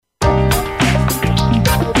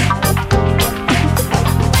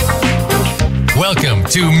Welcome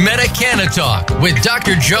to Medicana Talk with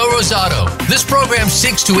Dr. Joe Rosato. This program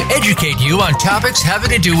seeks to educate you on topics having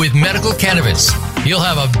to do with medical cannabis. You'll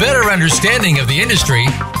have a better understanding of the industry,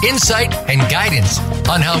 insight, and guidance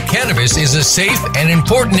on how cannabis is a safe and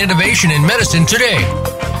important innovation in medicine today.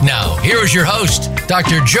 Now, here is your host,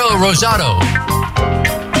 Dr. Joe Rosato.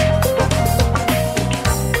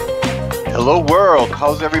 Hello, world.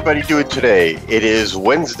 How's everybody doing today? It is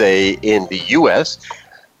Wednesday in the U.S.,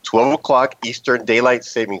 12 o'clock Eastern Daylight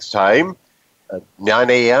Savings Time, 9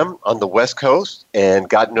 a.m. on the West Coast, and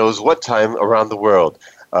God knows what time around the world.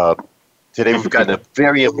 Today we've got a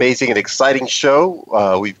very amazing and exciting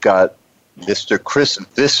show. We've got Mr. Chris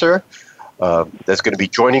Visser that's going to be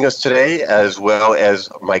joining us today, as well as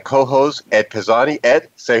my co-host, Ed Pisani. Ed,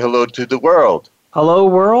 say hello to the world. Hello,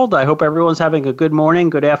 world. I hope everyone's having a good morning,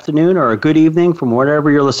 good afternoon, or a good evening from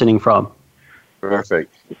wherever you're listening from.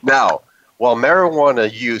 Perfect. Now, while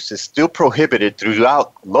marijuana use is still prohibited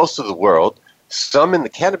throughout most of the world, some in the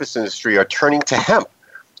cannabis industry are turning to hemp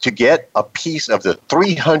to get a piece of the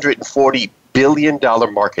 $340 billion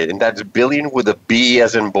market, and that's billion with a B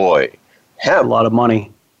as in boy. Hemp. A lot of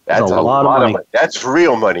money. That's a lot of money. That's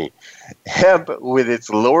real money. Hemp, with its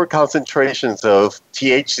lower concentrations of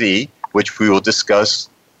THC, which we will discuss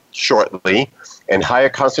shortly, and higher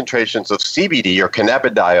concentrations of CBD or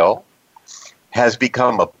cannabidiol, has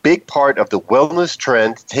become a big part of the wellness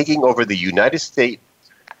trend taking over the United States.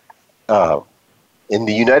 In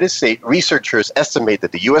the United States, researchers estimate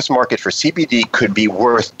that the U.S. market for CBD could be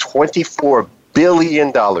worth $24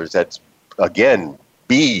 billion. That's, again,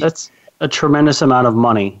 B. That's a tremendous amount of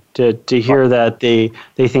money to hear that they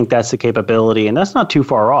think that's the capability, and that's not too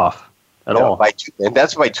far off at all. And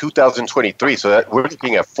that's by 2023, so we're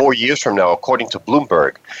looking at 4 years from now, according to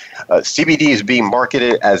Bloomberg. CBD is being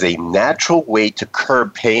marketed as a natural way to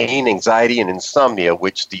curb pain, anxiety, and insomnia,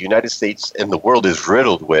 which the United States and the world is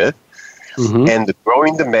riddled with, and the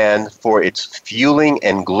growing demand for its fueling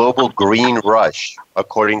and global green rush,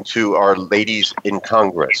 according to our ladies in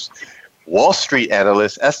Congress. Wall Street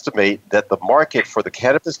analysts estimate that the market for the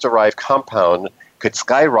cannabis-derived compound could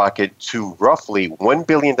skyrocket to roughly $1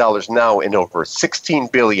 billion now and over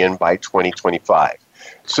 $16 billion by 2025.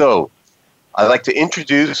 So I'd like to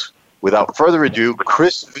introduce, without further ado,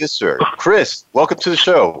 Chris Visser. Chris, welcome to the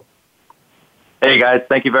show. Hey, guys.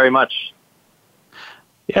 Thank you very much.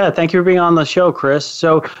 Yeah, thank you for being on the show, Chris.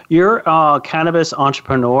 So you're a cannabis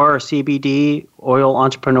entrepreneur, CBD oil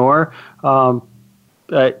entrepreneur. Tell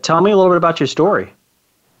me a little bit about your story.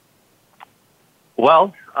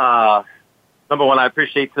 Well, number one, I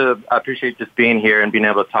appreciate just being here and being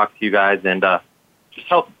able to talk to you guys and just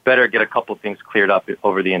help better get a couple of things cleared up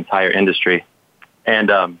over the entire industry. And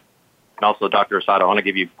also, Dr. Rosato, I want to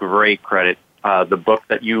give you great credit. The book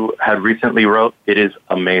that you had recently wrote, it is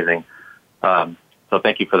amazing. So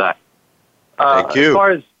thank you for that. Thank you. As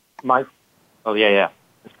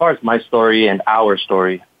far as my story and our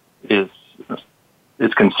story is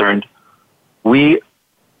concerned,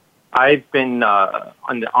 I've been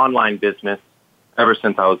on the online business ever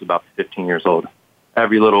since I was about 15 years old.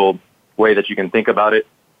 Every little way that you can think about it,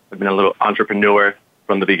 I've been a little entrepreneur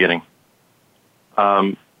from the beginning.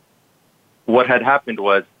 What had happened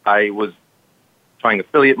was I was trying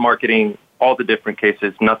affiliate marketing, all the different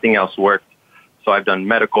cases, nothing else worked. So I've done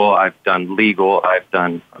medical, I've done legal, I've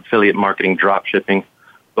done affiliate marketing, drop shipping,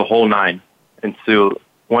 the whole nine. And so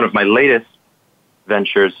one of my latest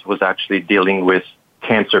ventures was actually dealing with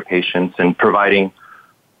cancer patients and providing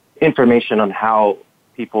information on how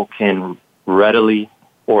people can readily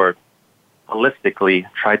or holistically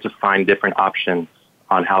try to find different options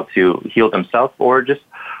on how to heal themselves or just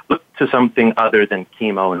look to something other than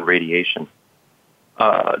chemo and radiation.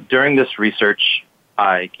 During this research,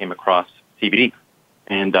 I came across CBD,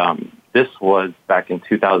 and this was back in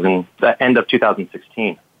the end of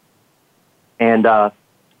 2016. And I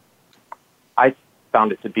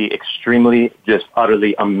found it to be extremely, just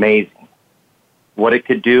utterly amazing what it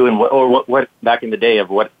could do and what back in the day of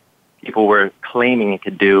what people were claiming it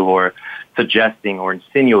could do or suggesting or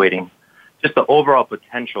insinuating. Just the overall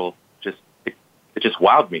potential, it just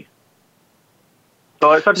wowed me.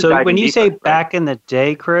 So when you say back in the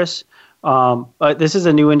day, Chris, this is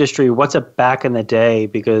a new industry. What's a back in the day?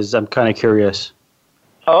 Because I'm kind of curious.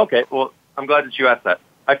 Oh, okay. Well, I'm glad that you asked that.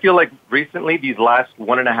 I feel like recently, these last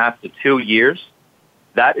 1.5 to 2 years,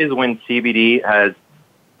 that is when CBD has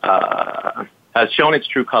shown its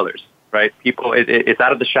true colors, right? People, it's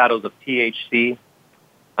out of the shadows of THC.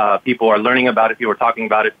 People are learning about it. People are talking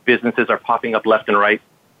about it. Businesses are popping up left and right.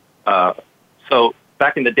 So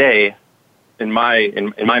back in the day, in my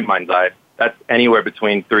mind's eye, that's anywhere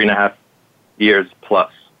between 3.5 years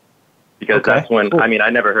plus. because that's when, cool. I mean, I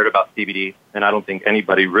never heard about CBD, and I don't think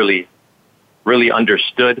anybody really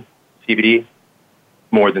understood CBD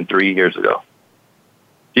more than 3 years ago.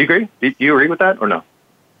 Do you agree? Do you agree with that or no?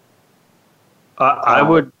 I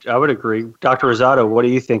would agree. Dr. Rosado, what do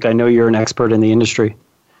you think? I know you're an expert in the industry.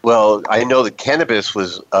 Well, I know that cannabis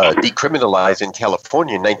was decriminalized in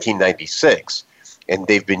California in 1996, and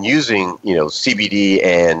they've been using, CBD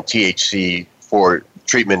and THC for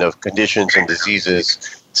treatment of conditions and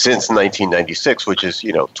diseases since 1996, which is,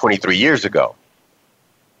 23 years ago.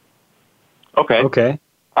 Okay.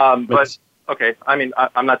 But okay, I mean,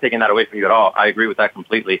 I'm not taking that away from you at all. I agree with that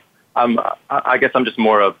completely. I guess I'm just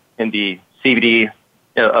more of in the CBD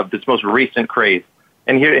of this most recent craze,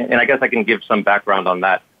 and I guess I can give some background on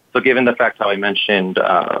that. So, given the fact how I mentioned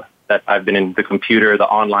that I've been in the computer, the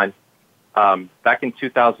online, back in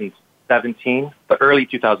 2017, the early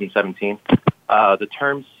 2017, the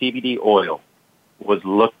term CBD oil was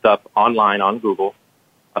looked up online on Google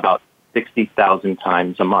about 60,000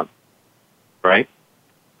 times a month. Right?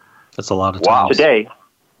 That's a lot of times. Wow. Today,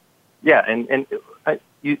 yeah, and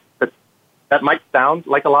that might sound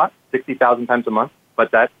like a lot, 60,000 times a month,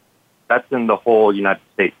 but that's in the whole United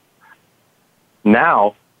States.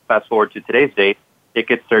 Now, fast forward to today's date, it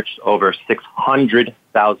gets searched over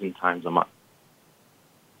 600,000 times a month.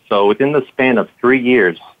 So within the span of 3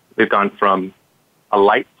 years, we've gone from a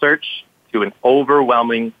light search to an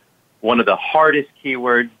overwhelming, one of the hardest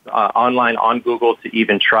keywords online on Google to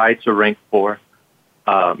even try to rank for.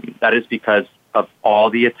 That is because of all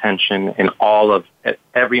the attention and all of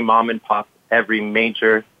every mom and pop, every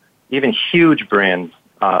major, even huge brands,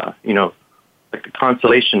 like the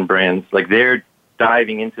Constellation brands, like they're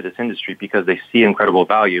diving into this industry because they see incredible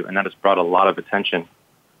value, and that has brought a lot of attention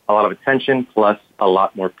plus a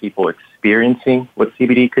lot more people experiencing what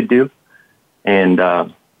CBD could do. And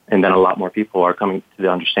then a lot more people are coming to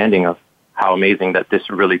the understanding of how amazing that this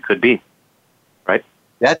really could be, right?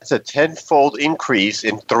 That's a tenfold increase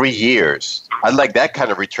in 3 years. I'd like that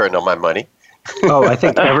kind of return on my money. Oh, I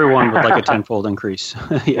think everyone would like a tenfold increase.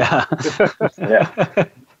 Yeah. Yeah.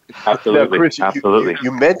 Absolutely. Now, Chris, absolutely.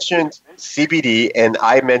 You mentioned CBD, and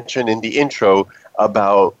I mentioned in the intro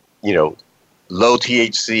about, low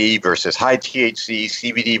THC versus high THC,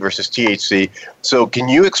 CBD versus THC. So can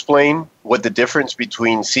you explain what the difference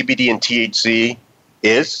between CBD and THC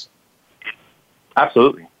is?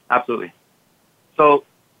 Absolutely. So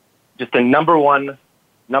just the number one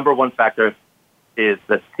factor is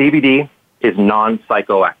that CBD is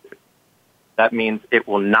non-psychoactive. That means it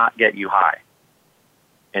will not get you high.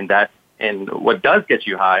 And what does get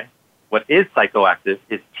you high, what is psychoactive,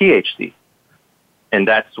 is THC. And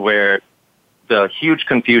that's where the huge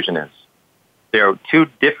confusion is. There are two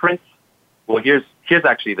different, well, here's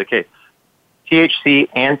actually the case. THC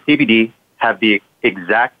and CBD have the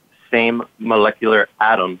exact same molecular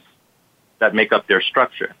atoms that make up their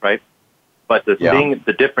structure, right? But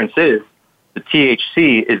the difference is the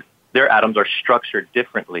THC is their atoms are structured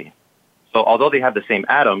differently. So although they have the same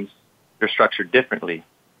atoms, they're structured differently.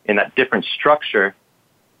 In that different structure,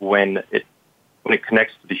 when it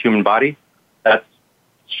connects to the human body, that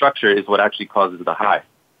structure is what actually causes the high,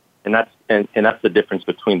 and that's the difference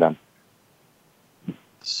between them.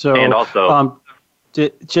 So, and also,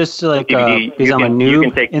 just like CBD, because I'm a noob you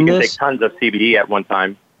can take tons of CBD at one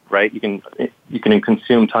time, right? You can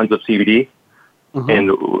consume tons of CBD,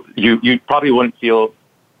 and you probably wouldn't feel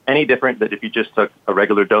any different than if you just took a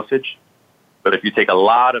regular dosage. But if you take a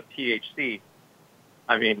lot of THC,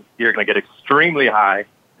 I mean, you're going to get extremely high,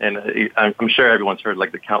 and I'm sure everyone's heard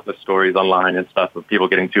like the countless stories online and stuff of people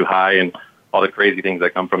getting too high and all the crazy things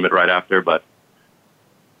that come from it right after. But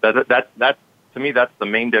that to me, that's the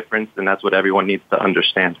main difference, and that's what everyone needs to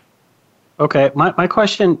understand. Okay, my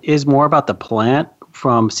question is more about the plant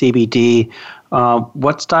from CBD.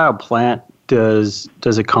 What style plant does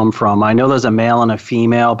it come from? I know there's a male and a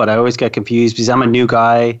female, but I always get confused because I'm a new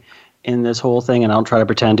guy in this whole thing, and I don't try to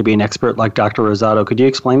pretend to be an expert like Dr. Rosado. Could you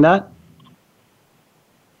explain that?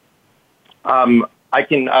 I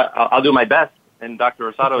can. I'll do my best. And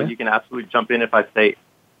Dr. Rosado, you can absolutely jump in if I say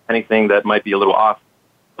anything that might be a little off.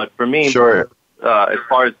 But for me, sure. As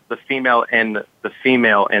far as the female and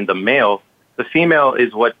the male, the female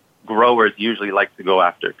is what growers usually like to go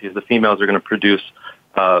after because the females are going to produce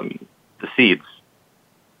the seeds.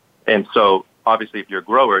 And so, obviously, if you're a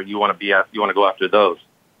grower, you want to go after those.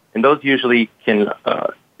 And those usually can,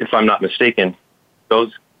 if I'm not mistaken,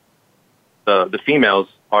 the females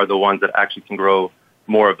are the ones that actually can grow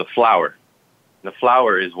more of the flower. And the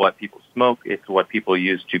flower is what people smoke. It's what people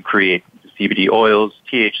use to create CBD oils,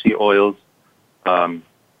 THC oils,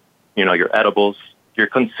 your edibles, your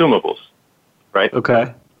consumables, right?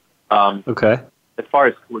 Okay. Okay. As far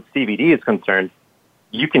as with CBD is concerned,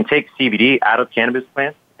 you can take CBD out of cannabis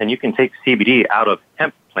plants and you can take CBD out of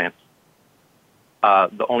hemp plants.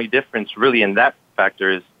 The only difference really in that factor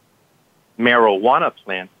is marijuana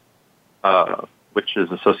plants, which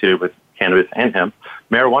is associated with cannabis and hemp.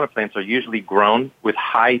 Marijuana plants are usually grown with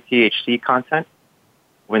high THC content,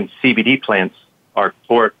 when CBD plants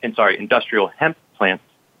industrial hemp plants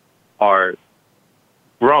are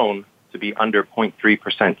grown to be under 0.3%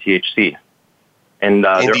 THC. And in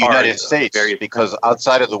the United States, because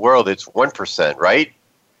outside of the world, it's 1%, right?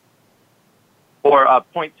 Or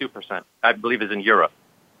 0.2%, I believe, is in Europe,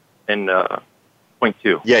 in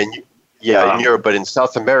 0.2. Yeah, in Europe, but in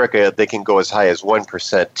South America, they can go as high as 1%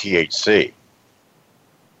 THC.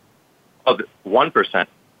 Oh, 1%.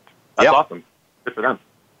 That's awesome. Good for them.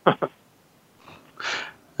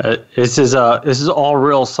 This is all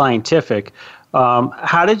real scientific.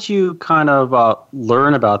 How did you kind of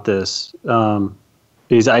learn about this?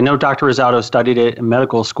 Because I know Dr. Rosado studied it in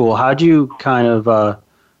medical school. How did you kind of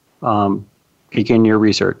begin your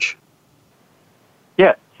research?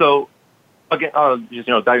 Yeah. So again, just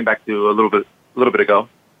diving back to a little bit ago,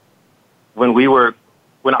 when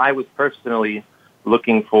I was personally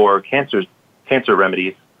looking for cancer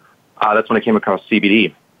remedies, that's when I came across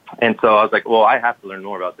CBD. And so I was like, well, I have to learn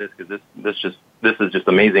more about this because this is just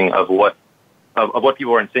amazing of what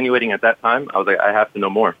people were insinuating at that time. I was like, I have to know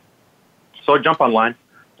more. So I jump online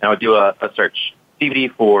and I would do a search,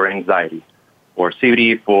 CBD for anxiety or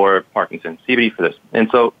CBD for Parkinson's, CBD for this. And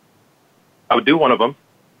so I would do one of them.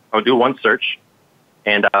 I would do one search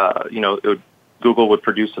and, Google would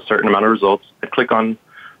produce a certain amount of results. I'd click on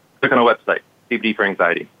a website, CBD for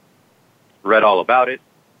anxiety, read all about it,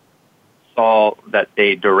 saw that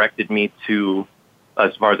they directed me to,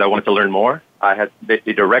 as far as I wanted to learn more,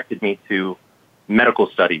 they directed me to medical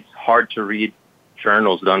studies, hard to read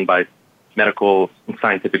journals done by medical and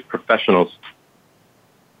scientific professionals.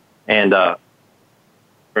 And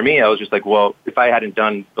for me, I was just like, well, if I hadn't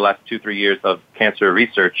done the last 2-3 years of cancer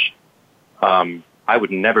research, I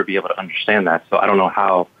would never be able to understand that. So I don't know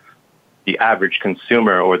how the average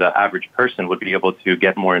consumer or the average person would be able to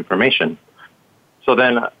get more information. So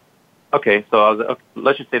then, okay, so I was okay,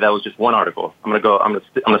 let's just say that was just one article. I'm gonna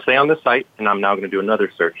stay on this site, and I'm now gonna do another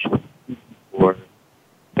search for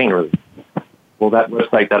pain relief. Well, that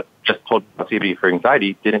website that just told me about CBD for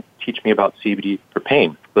anxiety didn't teach me about CBD for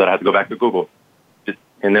pain, so that I had to go back to Google.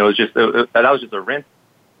 And that was just a rinse,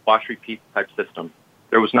 wash, repeat type system.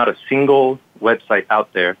 There was not a single website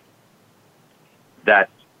out there that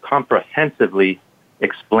comprehensively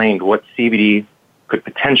explained what CBD could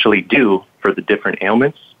potentially do for the different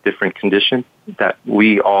ailments, different conditions that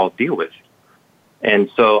we all deal with. And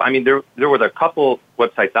so, I mean, there were a couple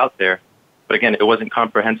websites out there, but again, it wasn't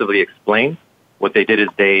comprehensively explained. What they did is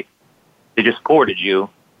they just forwarded you,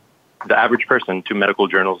 the average person, to medical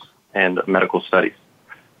journals and medical studies.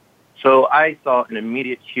 So I saw an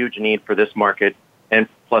immediate huge need for this market, and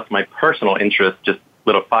plus my personal interest just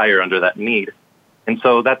lit a fire under that need. And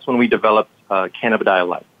so that's when we developed Cannabidiol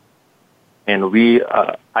Life. And we,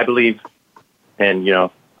 I believe, and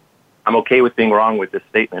I'm okay with being wrong with this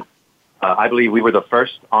statement. I believe we were the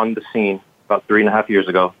first on the scene about 3.5 years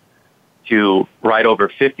ago to write over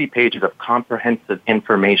 50 pages of comprehensive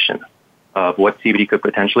information of what CBD could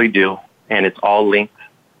potentially do, and it's all linked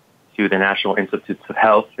to the National Institutes of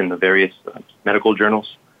Health and the various medical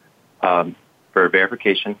journals for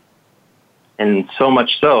verification. And so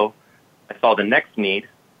much so, I saw the next need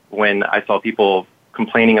when I saw people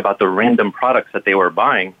complaining about the random products that they were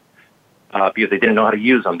buying because they didn't know how to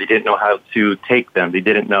use them. They didn't know how to take them. They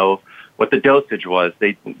didn't know what the dosage was.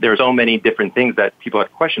 There were so many different things that people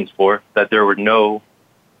had questions for that there were no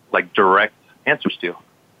direct answers to.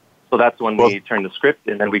 So that's when we turned the script,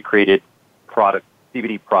 and then we created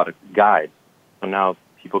CBD product guides. So now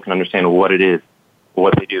people can understand what it is,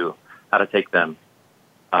 what they do, how to take them.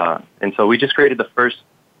 And so we just created the first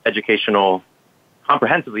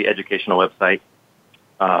comprehensively educational website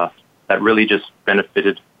that really just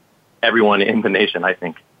benefited everyone in the nation, I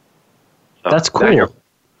think. So that's cool.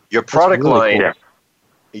 Your product line,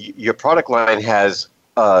 your product line has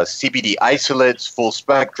CBD isolates, full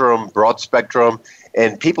spectrum, broad spectrum,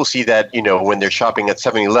 and people see that when they're shopping at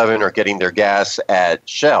 7-Eleven or getting their gas at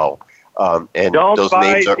Shell. And don't those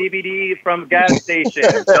buy names are CBD from gas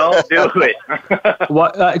stations. Don't do it.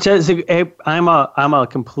 I'm a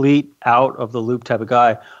complete out of the loop type of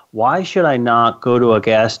guy. Why should I not go to a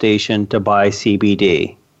gas station to buy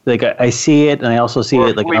CBD? I see it, and I also see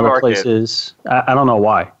it in other places. I don't know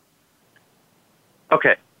why.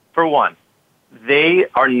 Okay, for one, they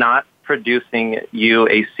are not producing you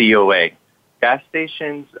a COA. gas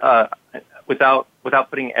stations, without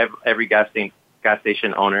putting every gas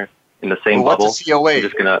station owner in the same bubble. What's a COA? I'm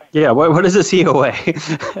just gonna. Yeah, what is a COA?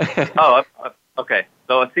 Okay.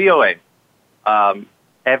 So a COA,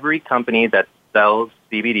 every company that sells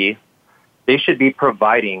CBD, they should be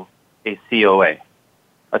providing a COA.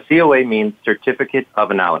 A COA means Certificate of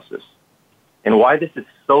Analysis. And why this is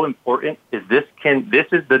so important is this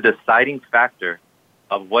is the deciding factor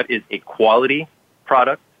of what is a quality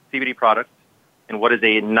product, CBD product, and what is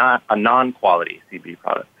a non-quality CBD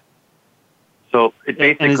product. So it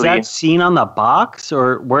basically... And is that seen on the box,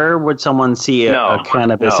 or where would someone see a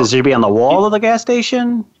cannabis? No. Is it be on the wall of the gas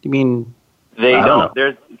station? You mean... They don't.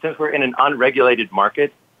 Since we're in an unregulated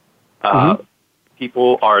market,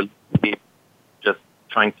 people are just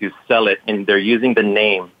trying to sell it, and they're using the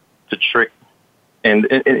name to trick. And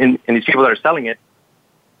these people that are selling it,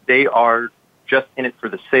 they are just in it for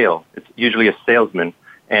the sale. It's usually a salesman,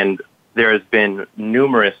 and there has been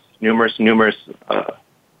numerous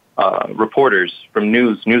reporters from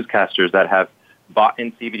newscasters that have bought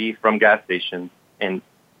in CBD from gas stations, and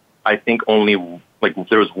I think only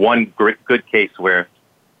there was one good case where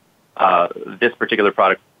this particular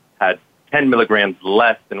product had 10 milligrams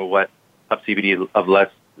less than what of CBD of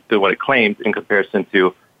less than what it claimed, in comparison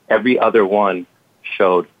to every other one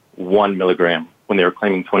showed 1 milligram when they were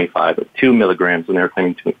claiming 25, or 2 milligrams when they were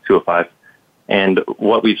claiming 205. And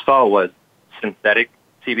what we saw was synthetic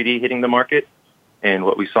CBD hitting the market, and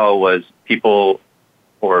what we saw was people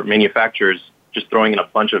or manufacturers just throwing in a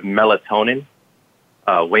bunch of melatonin,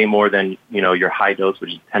 way more than your high dose,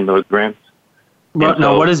 which is 10 milligrams.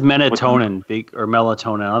 What is melatonin or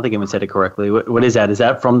melatonin? I don't think I even said it correctly. What is that? Is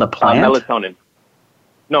that from the plant? Melatonin.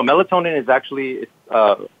 No, melatonin is actually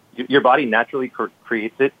your body naturally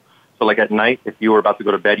creates it. So, like at night, if you were about to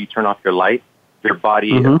go to bed, you turn off your light, your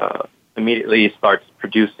body immediately starts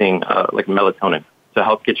producing like melatonin to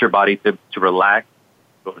help get your body to relax,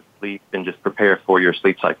 go to sleep, and just prepare for your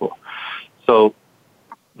sleep cycle. So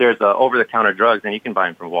there's over-the-counter drugs, and you can buy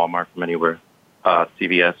them from Walmart, from anywhere,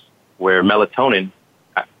 CVS, where melatonin,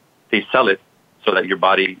 they sell it so that your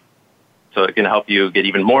body, so it can help you get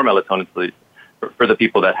even more melatonin for the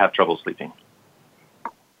people that have trouble sleeping.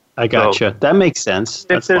 I gotcha. That makes sense.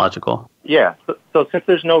 That's logical. Yeah. So since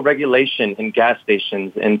there's no regulation in gas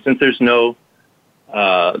stations, and since there's no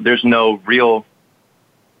real,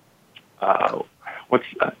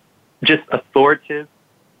 just authoritative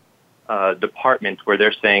department where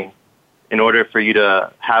they're saying, in order for you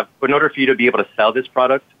to be able to sell this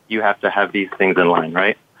product, you have to have these things in line,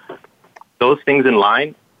 right? Those things in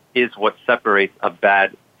line is what separates a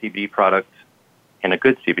bad CBD product and a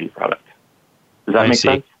good CBD product. Does that make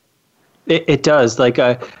sense? It does.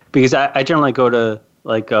 Because I generally go to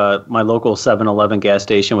my local 7-Eleven gas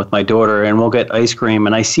station with my daughter, and we'll get ice cream,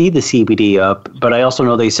 and I see the CBD up, but I also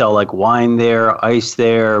know they sell wine there, ice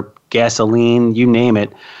there, gasoline, you name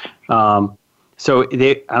it. So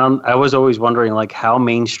I was always wondering how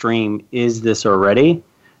mainstream is this already?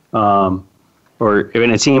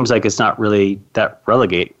 It seems like it's not really that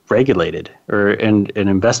regulated and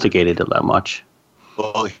investigated that much.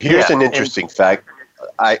 Well, here's an interesting fact.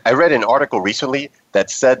 I read an article recently that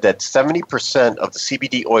said that 70% of the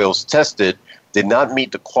CBD oils tested did not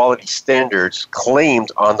meet the quality standards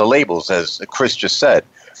claimed on the labels, as Chris just said.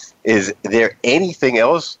 Is there anything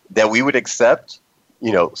else that we would accept?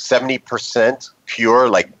 70%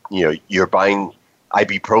 pure, you're buying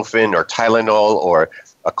ibuprofen or Tylenol or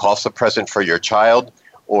a cough suppressant for your child,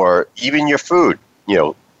 or even your food.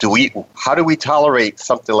 How do we tolerate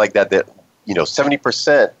something like that? That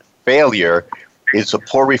 70% failure is a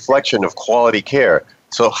poor reflection of quality care.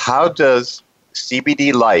 So how does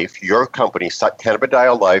CBD Life, your company,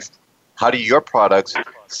 Cannabidiol Life, how do your products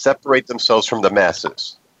separate themselves from the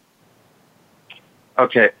masses?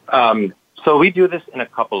 Okay, so we do this in a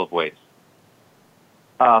couple of ways.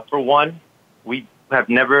 For one, we have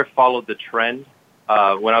never followed the trend.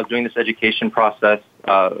 When I was doing this education process,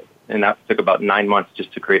 and that took about 9 months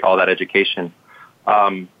just to create all that education,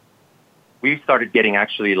 we started getting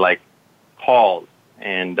actually calls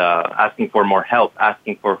and asking for more help,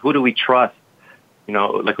 asking for who do we trust, who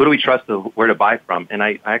do we trust where to buy from? And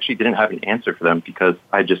I actually didn't have an answer for them because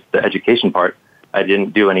the education part, I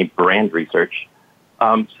didn't do any brand research.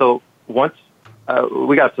 So once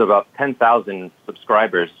we got to about 10,000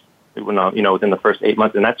 subscribers, within the first 8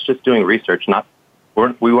 months, and that's just doing research.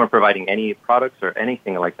 We weren't providing any products or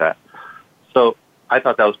anything like that. So I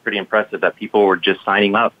thought that was pretty impressive that people were just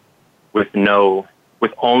signing up with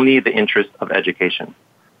only the interest of education.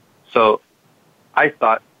 So I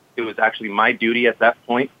thought it was actually my duty at that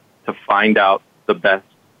point to find out the best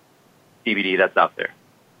CBD that's out there.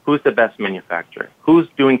 who's the best manufacturer? Who's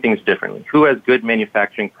doing things differently? Who has good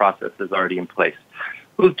manufacturing processes already in place?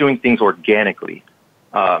 Who's doing things organically?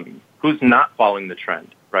 Who's not following the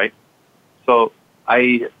trend, right? So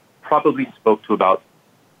I probably spoke to about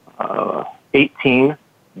 18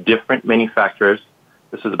 different manufacturers.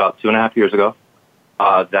 This was about 2.5 years ago,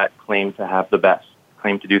 that claim to have the best,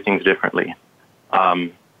 claim to do things differently.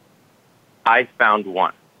 I found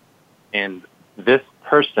one, and this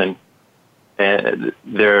person,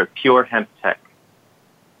 they're Pure Hemp Tech.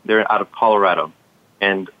 They're out of Colorado,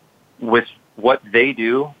 and with what they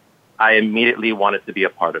do, I immediately wanted to be a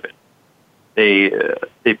part of it.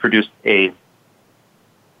 They produced a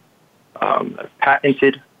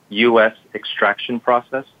patented U.S. extraction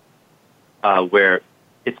process where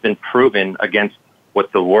it's been proven against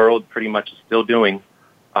what the world pretty much is still doing.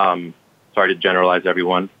 Sorry to generalize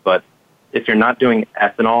everyone, but if you're not doing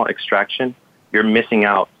ethanol extraction, you're missing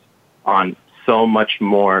out on so much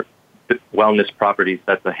more wellness properties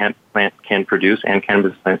that the hemp plant can produce and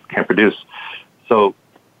cannabis plant can produce. So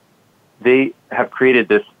they have created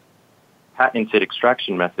this patented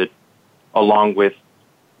extraction method along with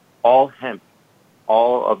all hemp.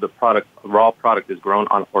 All of the product, raw product, is grown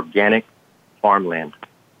on organic farmland.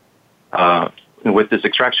 And with this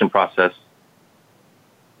extraction process,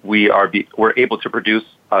 we're able to produce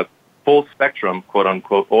a full spectrum, quote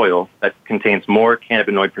unquote, oil that contains more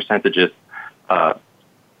cannabinoid percentages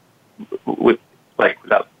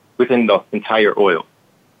within the entire oil.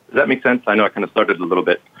 Does that make sense? I know I kind of started a little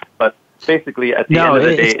bit, but basically at the end of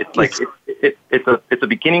the day, it's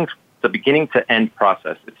a beginning to end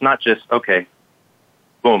process. It's not just, okay,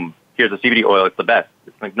 boom, here's a CBD oil, it's the best.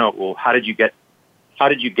 It's like, no, well, how did you get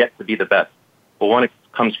to be the best? Well, one, it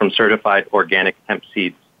comes from certified organic hemp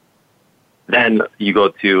seeds. Then you go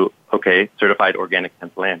to, okay, certified organic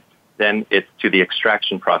hemp land. Then it's to the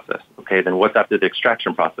extraction process. Okay, then what's after the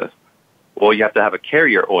extraction process? Well, you have to have a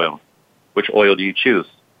carrier oil. Which oil do you choose?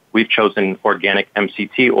 We've chosen organic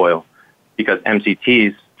MCT oil because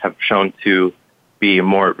MCTs have shown to be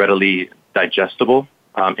more readily digestible,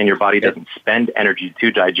 and your body doesn't spend energy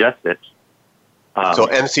to digest it. So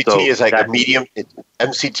MCT is like a medium.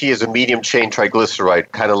 MCT is a medium chain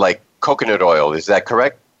triglyceride, kind of like coconut oil. Is that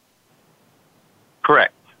correct?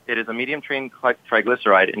 Correct. It is a medium chain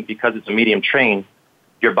triglyceride, and because it's a medium chain,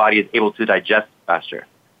 your body is able to digest faster.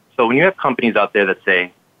 So when you have companies out there that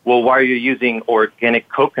say, well, why are you using organic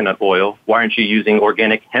coconut oil? Why aren't you using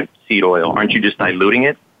organic hemp seed oil? Aren't you just diluting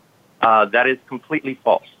it? That is completely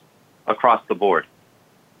false across the board.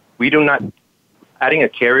 We do not, adding a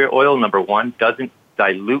carrier oil, number one, doesn't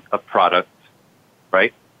dilute a product,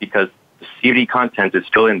 right? Because the CBD content is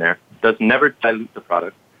still in there. It does never dilute the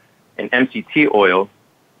product. And MCT oil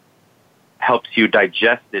helps you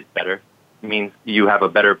digest it better. It means you have a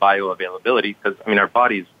better bioavailability because, our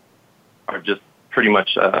bodies are just pretty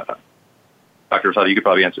much, Dr. Rosado, you could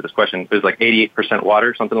probably answer this question. It was like 88%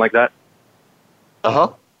 water, something like that.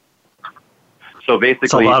 Uh-huh. So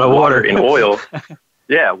basically, a lot of water in oil,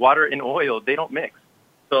 water and oil, they don't mix.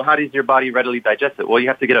 So how does your body readily digest it? Well, you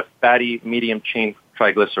have to get a fatty medium chain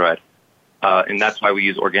triglyceride. And that's why we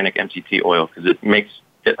use organic MCT oil, because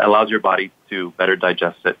it allows your body to better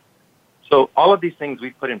digest it. So all of these things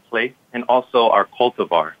we put in place, and also our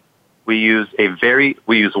cultivar. We use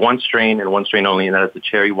one strain and one strain only, and that is the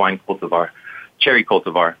cherry wine cultivar, cherry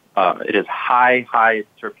cultivar. It has high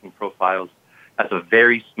terpene profiles, has a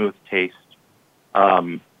very smooth taste,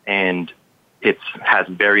 and it has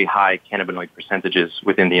very high cannabinoid percentages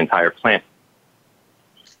within the entire plant.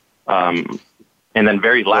 And then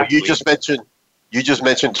very lastly, you just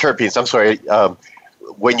mentioned terpenes. I'm sorry.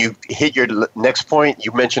 When you hit your next point,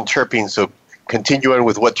 you mentioned terpenes. So continue on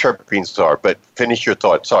with what terpenes are, but finish your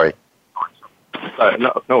thought. Sorry.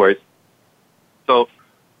 No worries. So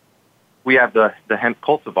we have the hemp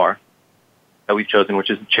cultivar that we've chosen, which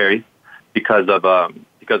is cherry, because of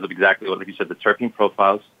exactly what, like you said, the terpene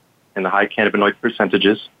profiles and the high cannabinoid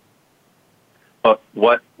percentages. But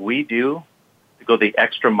what we do to go the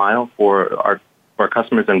extra mile for our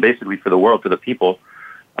customers and basically for the world, for the people,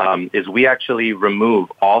 is we actually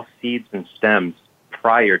remove all seeds and stems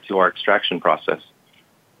prior to our extraction process.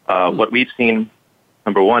 What we've seen,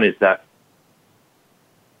 number one, is that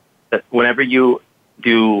whenever you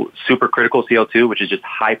do supercritical CO2, which is just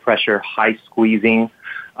high pressure, high squeezing,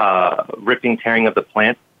 ripping, tearing of the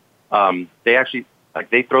plant, they actually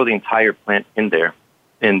they throw the entire plant in there,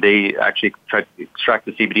 and they actually try to extract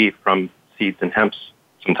the CBD from seeds and hemps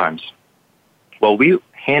sometimes. Well, we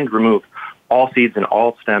hand remove all seeds and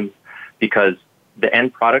all stems because the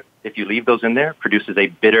end product, if you leave those in there, produces a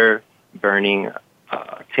bitter, burning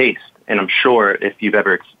taste. And I'm sure if you've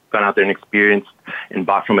ever gone out there and experienced and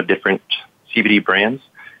bought from a different CBD brands,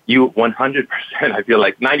 you 100%, I feel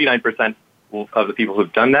like 99% of the people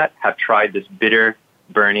who've done that have tried this bitter,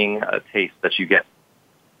 burning taste that you get.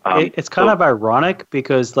 It's kind of ironic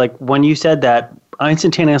because, like, when you said that,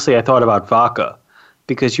 instantaneously I thought about vodka,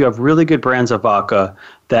 because you have really good brands of vodka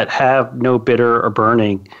that have no bitter or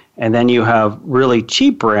burning, and then you have really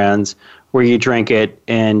cheap brands where you drink it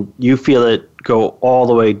and you feel it go all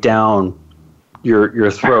the way down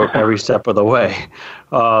your throat every step of the way,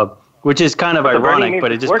 which is kind of ironic,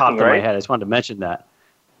 but it just popped in my head. I just wanted to mention that.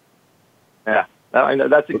 Yeah,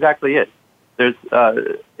 that's exactly it. There's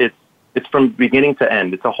it's from beginning to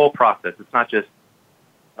end. It's a whole process. It's not just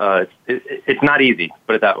it's not easy,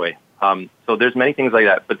 put it that way. So there's many things like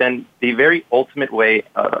that. But then the very ultimate way,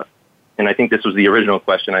 and I think this was the original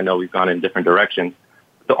question. I know we've gone in different directions.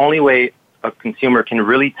 The only way a consumer can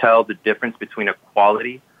really tell the difference between a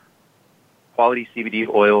quality CBD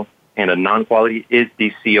oil and a non-quality is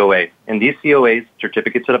the COA. And these COAs,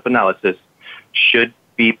 certificates of analysis, should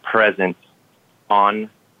be present on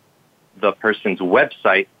the person's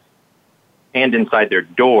website and inside their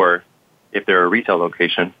door, if they're a retail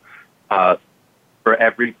location, for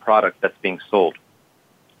every product that's being sold.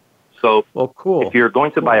 So cool. If you're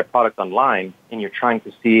going to buy a product online and you're trying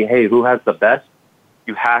to see, hey, who has the best,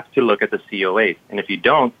 you have to look at the COAs. And if you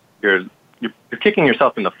don't, you're kicking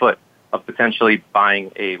yourself in the foot of potentially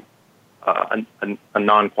buying a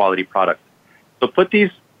non-quality product. So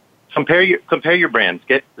compare your brands.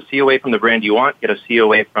 Get the COA from the brand you want, get a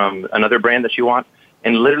COA from another brand that you want,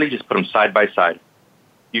 and literally just put them side by side.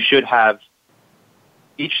 You should have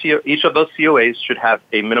each of those COAs should have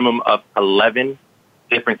a minimum of 11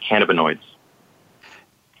 different cannabinoids.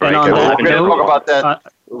 Right? And we're going to talk about that.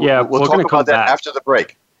 We'll talk about that after the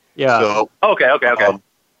break. Yeah. So, okay.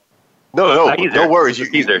 No worries.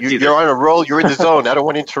 You're on a roll. You're in the zone. I don't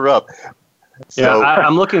want to interrupt. So,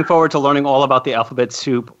 I'm looking forward to learning all about the alphabet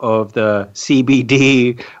soup of the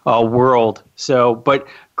CBD world. So, but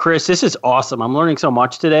Chris, this is awesome. I'm learning so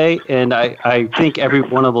much today, and I think every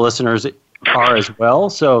one of the listeners are as well.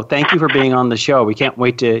 So thank you for being on the show. We can't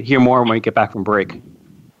wait to hear more when we get back from break.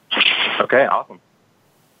 Okay, awesome.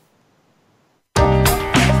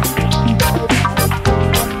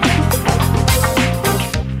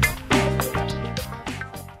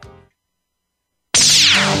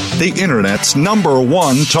 The Internet's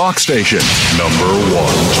 #1 talk station.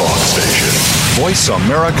 #1 talk station.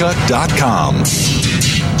 VoiceAmerica.com.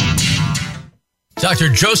 Dr.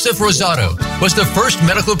 Joseph Rosado was the first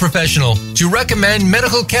medical professional to recommend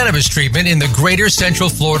medical cannabis treatment in the greater Central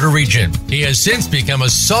Florida region. He has since become a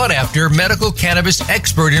sought-after medical cannabis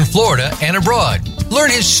expert in Florida and abroad.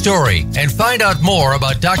 Learn his story and find out more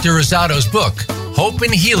about Dr. Rosado's book, Hope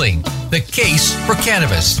and Healing, The Case for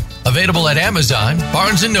Cannabis. Available at Amazon,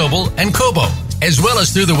 Barnes & Noble, and Kobo, as well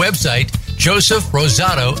as through the website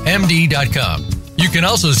josephrosadomd.com. You can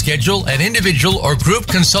also schedule an individual or group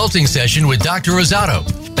consulting session with Dr. Rosado.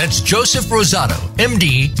 That's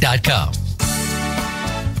josephrosadomd.com.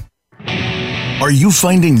 Are you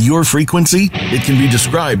finding your frequency? It can be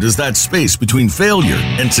described as that space between failure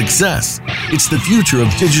and success. It's the future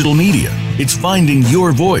of digital media. It's finding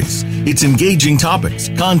your voice. It's engaging topics,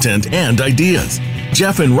 content, and ideas.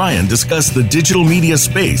 Jeff and Ryan discuss the digital media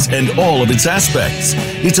space and all of its aspects.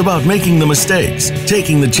 It's about making the mistakes,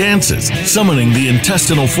 taking the chances, summoning the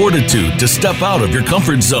intestinal fortitude to step out of your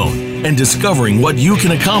comfort zone, and discovering what you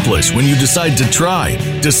can accomplish when you decide to try,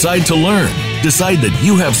 decide to learn, decide that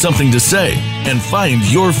you have something to say, and find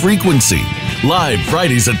your frequency. Live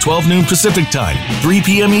Fridays at 12 noon Pacific Time, 3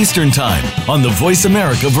 p.m. Eastern Time on the Voice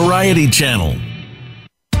America Variety Channel.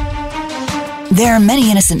 There are many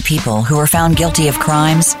innocent people who are found guilty of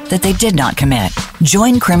crimes that they did not commit.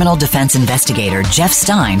 Join criminal defense investigator Jeff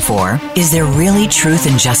Stein for Is There Really Truth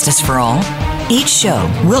and Justice for All? Each show,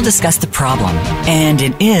 we'll discuss the problem, and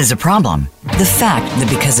it is a problem. The fact that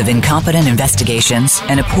because of incompetent investigations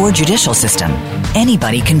and a poor judicial system,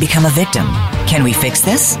 anybody can become a victim. Can we fix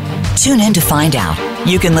this? Tune in to find out.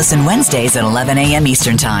 You can listen Wednesdays at 11 a.m.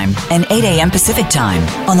 Eastern Time and 8 a.m. Pacific Time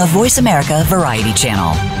on the Voice America Variety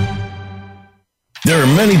Channel. There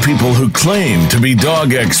are many people who claim to be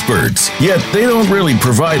dog experts, yet they don't really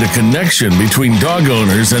provide a connection between dog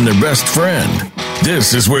owners and their best friend.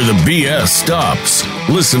 This is where the BS stops.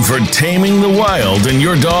 Listen for Taming the Wild in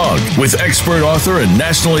Your Dog with expert author and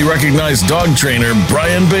nationally recognized dog trainer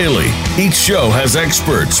Brian Bailey. Each show has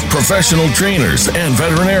experts, professional trainers, and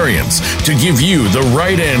veterinarians to give you the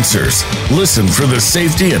right answers. Listen for the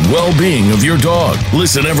safety and well-being of your dog.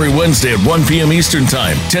 Listen every Wednesday at 1 p.m. Eastern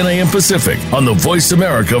Time, 10 a.m. Pacific on the Voice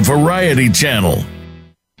America Variety Channel.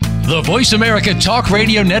 The Voice America Talk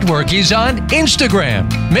Radio Network is on Instagram.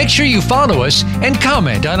 Make sure you follow us and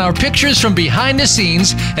comment on our pictures from behind the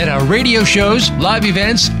scenes at our radio shows, live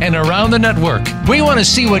events, and around the network. We want to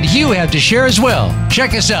see what you have to share as well.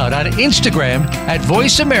 Check us out on Instagram at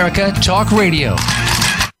Voice America Talk Radio.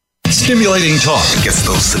 Stimulating talk. It gets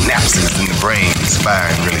those synapses in the brain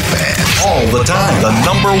firing really fast. All the time. The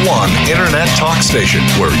number one internet talk station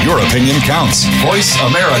where your opinion counts.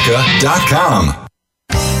 VoiceAmerica.com.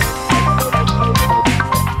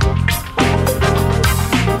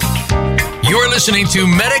 You're listening to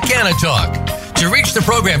Medicana Talk. To reach the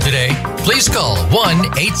program today, please call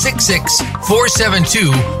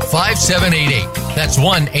 1-866-472-5788. That's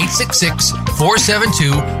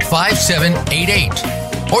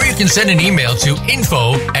 1-866-472-5788. Or you can send an email to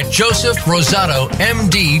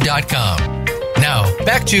info@josephrosatomd.com. Now,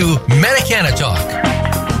 back to Medicana Talk.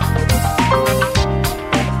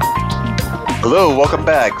 Hello, welcome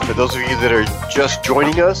back. For those of you that are just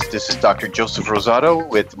joining us, this is Dr. Joseph Rosato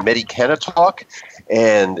with Medicana Talk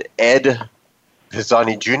and Ed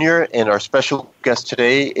Pisani Jr. And our special guest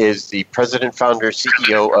today is the president, founder,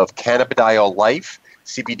 CEO of Cannabidiol Life,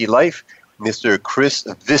 CBD Life, Mr. Chris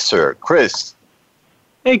Visser. Chris.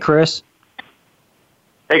 Hey, Chris.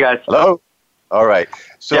 Hey, guys. Hello. All right.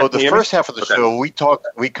 So the first me? half of the show, we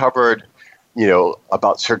covered,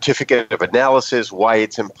 about certificate of analysis, why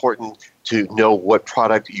it's important to know what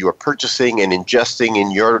product you are purchasing and ingesting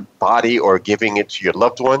in your body or giving it to your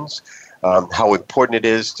loved ones, how important it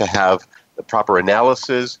is to have the proper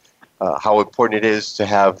analysis, how important it is to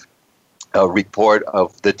have a report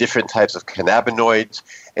of the different types of cannabinoids.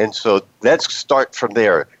 And so let's start from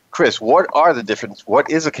there. Chris, what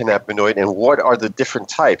is a cannabinoid and what are the different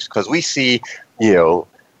types? Because we see,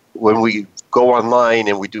 when we go online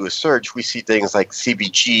and we do a search, we see things like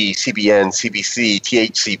CBG, CBN, CBC,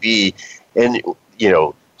 THCV, and,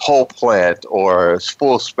 whole plant or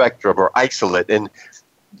full spectrum or isolate. And,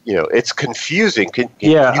 it's confusing. Can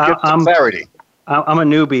you give some clarity? I'm a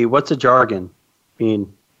newbie. What's a jargon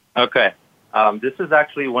mean? Okay. This is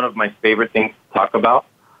actually one of my favorite things to talk about.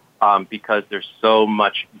 Because there's so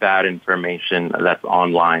much bad information that's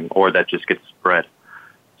online or that just gets spread.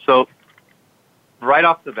 So right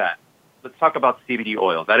off the bat, let's talk about CBD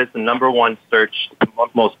oil. That is the number one searched,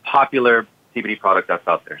 most popular CBD product that's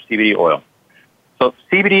out there, CBD oil. So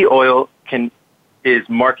CBD oil is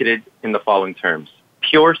marketed in the following terms: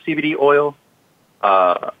 pure CBD oil,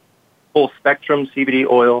 full spectrum CBD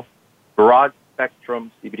oil, broad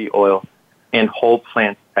spectrum CBD oil, and whole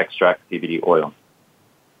plant extract CBD oil.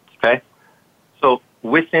 Okay, so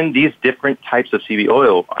within these different types of CBD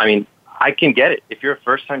oil, I can get it. If you're a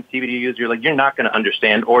first-time CBD user, you're not going to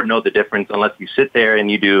understand or know the difference unless you sit there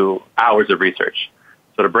and you do hours of research.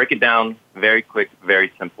 So to break it down, very quick,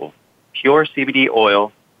 very simple. Pure CBD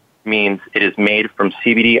oil means it is made from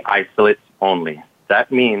CBD isolates only.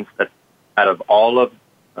 That means that out of all of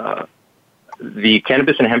the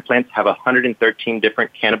cannabis and hemp plants have 113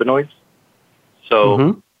 different cannabinoids.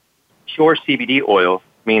 So pure CBD oil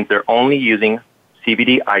means they're only using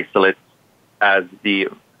CBD isolates as the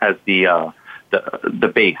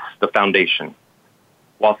base, the foundation.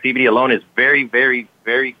 While CBD alone is very, very,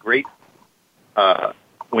 very great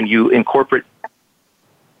when you incorporate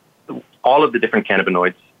all of the different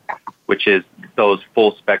cannabinoids, which is those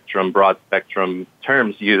full spectrum, broad spectrum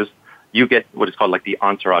terms used, you get what is called the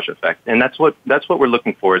entourage effect, and that's what we're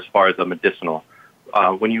looking for as far as a medicinal.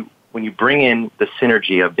 When you bring in the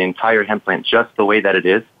synergy of the entire hemp plant just the way that it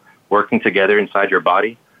is, working together inside your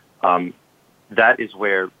body, that is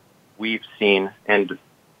where we've seen, and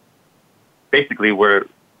basically where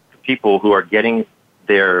people who are getting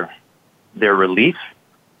their relief,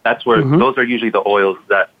 that's where those are usually the oils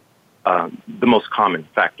that the most common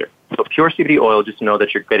factor. So pure CBD oil, just know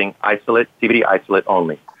that you're getting CBD isolate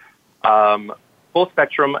only. Full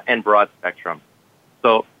spectrum and broad spectrum.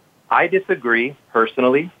 So I disagree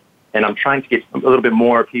personally, and I'm trying to get a little bit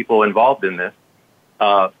more people involved in this,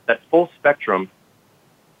 that full spectrum,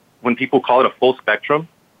 when people call it a full spectrum,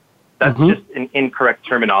 that's just an incorrect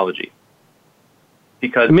terminology.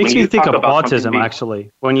 Because it makes me think of autism,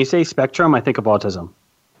 actually. When you say spectrum, I think of autism.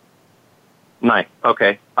 Nice.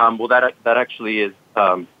 Okay. Well, that actually is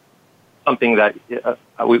something that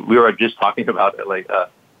we were just talking about at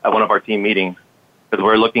one of our team meetings, because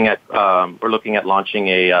we're looking at launching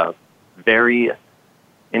a very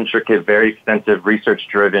intricate, very extensive,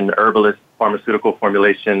 research-driven herbalist pharmaceutical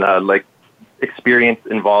formulation, experience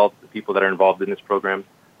involved, the people that are involved in this program,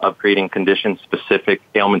 of creating condition-specific,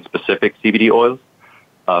 ailment-specific CBD oils.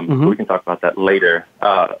 We can talk about that later.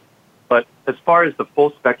 But as far as the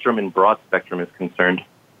full spectrum and broad spectrum is concerned,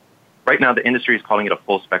 right now the industry is calling it a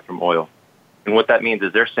full spectrum oil. And what that means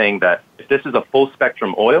is they're saying that if this is a full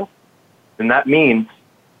spectrum oil, then that means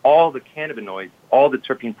all the cannabinoids, all the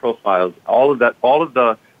terpene profiles, all of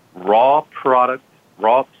the raw product,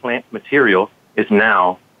 raw plant material is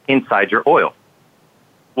now inside your oil.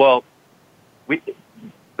 Well,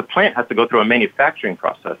 the plant has to go through a manufacturing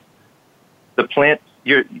process. The plant,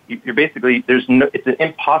 you're basically, it's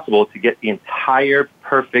impossible to get the entire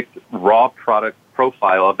perfect raw product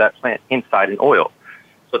profile of that plant inside an oil.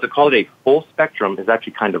 So to call it a full spectrum is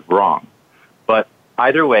actually kind of wrong. But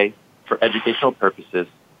either way, for educational purposes,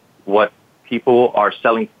 what people are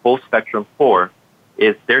selling full spectrum for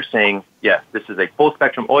is they're saying, yes, this is a full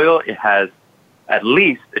spectrum oil. It has, at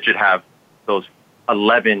least, it should have those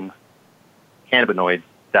 11 cannabinoids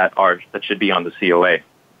that should be on the COA.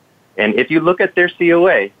 And if you look at their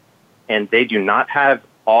COA and they do not have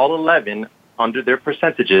all 11 under their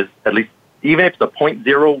percentages, at least even if it's a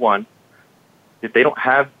 0.01, if they don't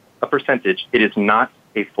have a percentage, it is not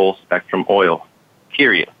a full spectrum oil,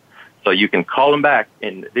 period. So you can call them back,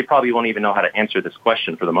 and they probably won't even know how to answer this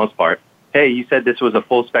question for the most part. Hey, you said this was a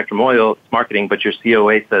full spectrum oil, it's marketing, but your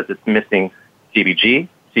COA says it's missing CBG,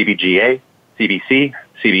 CBGA, CBC,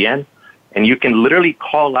 CBN, and you can literally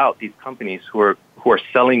call out these companies who are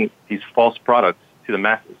selling these false products to the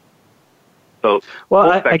masses. So, well,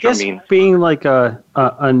 I guess being like a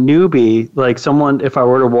newbie, like someone, if I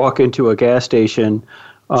were to walk into a gas station,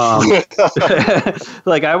 like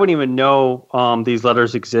I wouldn't even know these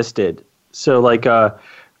letters existed. So, like, I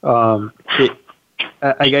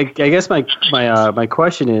guess my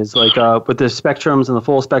question is like with the spectrums and the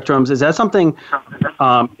full spectrums, is that something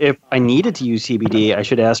if I needed to use CBD, I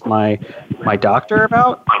should ask my doctor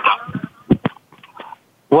about?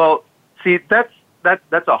 Well, see, that's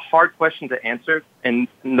a hard question to answer, and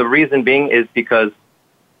the reason being is because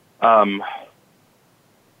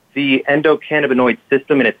the endocannabinoid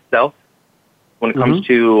system in itself, when it comes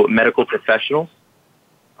to medical professionals,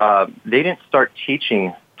 they didn't start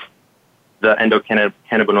teaching the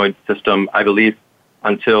endocannabinoid system, I believe,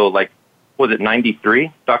 until was it 93?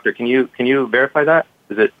 Doctor, can you verify that?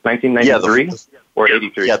 Is it 1993 or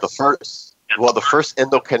 83? Yeah, the first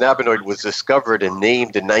endocannabinoid was discovered and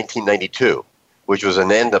named in 1992, which was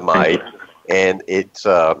anandamide, and it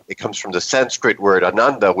comes from the Sanskrit word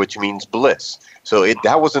ananda, which means bliss. So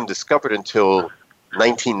that wasn't discovered until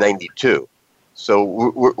 1992. So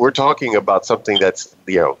we're talking about something that's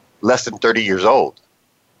less than 30 years old.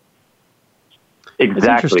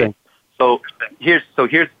 Exactly. So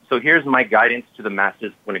here's my guidance to the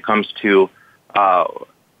masses when it comes to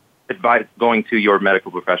advice going to your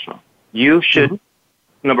medical professional. You should,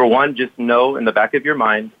 number one, just know in the back of your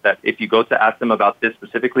mind that if you go to ask them about this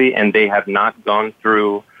specifically and they have not gone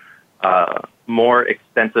through more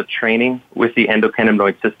extensive training with the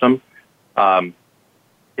endocannabinoid system,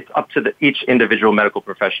 it's up to each individual medical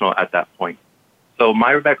professional at that point. So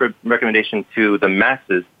my recommendation to the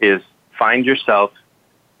masses is find yourself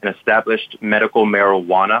an established medical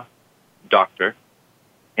marijuana doctor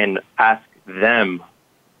and ask them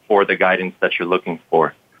for the guidance that you're looking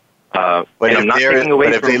for. But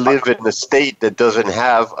if they live in a state that doesn't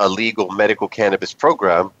have a legal medical cannabis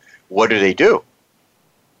program, what do they do?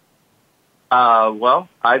 Well,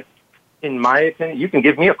 in my opinion, you can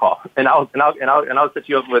give me a call, and I'll set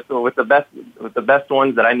you up with the best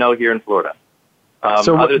ones that I know here in Florida.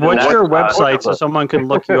 So what's your website so someone can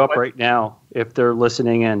look you up right now if they're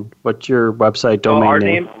listening in? What's your website domain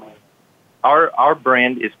name? Our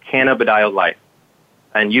brand is Cannabidiol Life,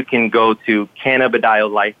 and you can go to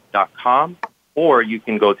cannabidiollife.com or you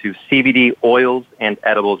can go to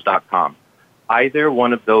cbdoilsandedibles.com. Either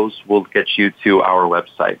one of those will get you to our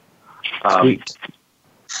website. Sweet.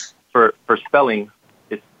 For spelling,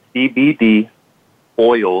 it's CBD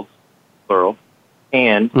oils, plural,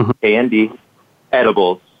 and A-N-D,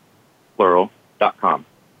 edibles, plural.com.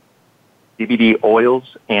 CBD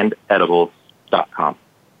oils and edibles.com.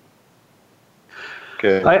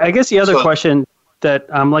 Okay. I guess the other question that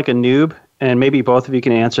I'm like a noob, and maybe both of you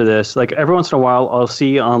can answer this. Like every once in a while, I'll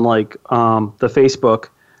see on the Facebook,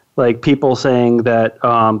 like people saying that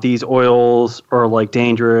these oils are like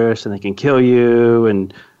dangerous and they can kill you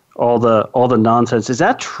and all the nonsense. Is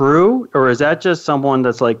that true, or is that just someone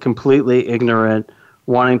that's like completely ignorant,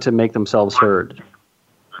 wanting to make themselves heard?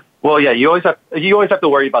 Well, yeah, you always have to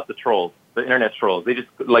worry about the trolls, the internet trolls. They just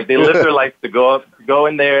they live their life to go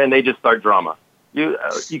in there and they just start drama. You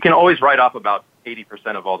can always write off about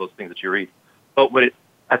 80% of all those things that you read, but when it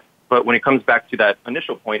comes back to that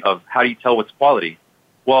initial point of how do you tell what's quality?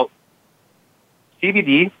 Well,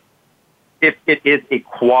 CBD, if it is a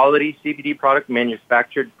quality CBD product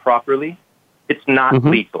manufactured properly, it's not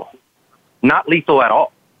lethal. not lethal at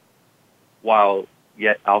all, while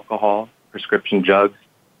yet alcohol, prescription drugs,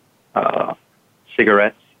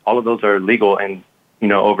 cigarettes, all of those are legal, and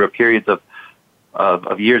over a period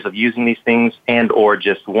of years of using these things, and or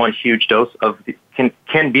just one huge dose of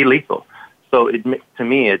can be lethal. So to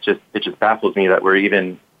me, it just baffles me that we're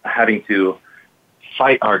even having to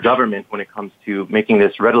fight our government when it comes to making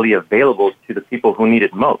this readily available to the people who need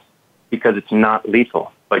it most, because it's not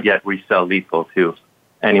lethal, but yet we sell lethal to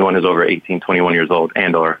anyone who's over 18, 21 years old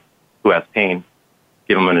and or who has pain,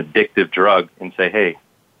 give them an addictive drug and say, hey,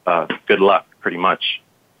 good luck, pretty much.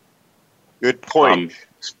 Good point.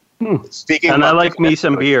 Speaking and I like me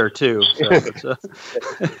some beer, too. So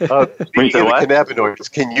speaking of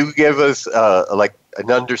cannabinoids, can you give us like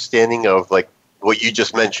an understanding of like what you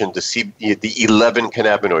just mentioned, the 11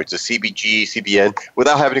 cannabinoids, the CBG, CBN,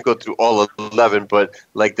 without having to go through all 11, but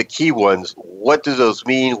like the key ones, what do those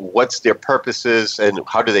mean? What's their purposes, and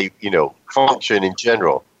how do they, function in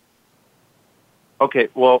general? Okay,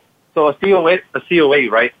 well, so a COA,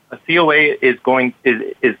 right? A COA is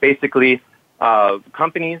basically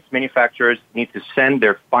companies, manufacturers need to send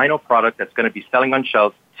their final product that's going to be selling on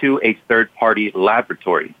shelves to a third-party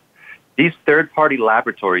laboratory. These third-party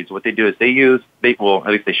laboratories, what they do is at least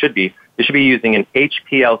they should be using an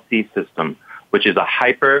HPLC system, which is a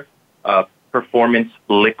hyper performance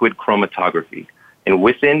liquid chromatography. And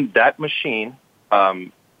within that machine,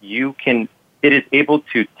 it is able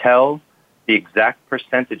to tell the exact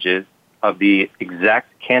percentages of the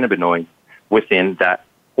exact cannabinoids within that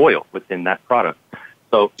oil, within that product.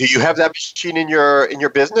 So, do you have that machine in your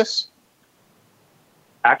business?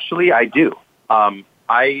 Actually, I do.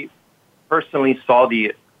 I personally saw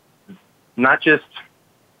not just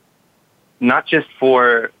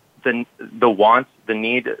for the want, the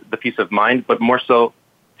need, the peace of mind, but more so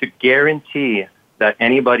to guarantee that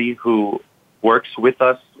anybody who works with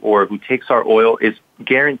us or who takes our oil is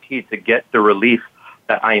guaranteed to get the relief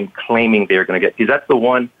that I am claiming they're going to get. Because that's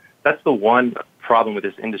the one problem with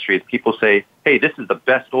this industry is people say, hey, this is the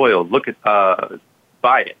best oil. Look at,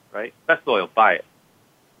 buy it, right? Best oil, buy it.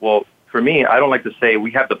 Well, for me, I don't like to say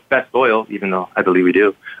we have the best oil, even though I believe we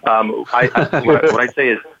do. What I say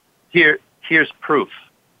is, here's proof,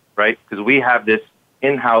 right? Because we have this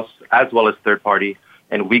in-house as well as third-party,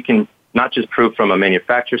 and we can not just prove from a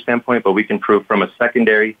manufacturer standpoint, but we can prove from a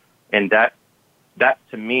secondary, and that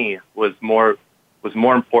to me was more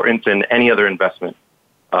important than any other investment.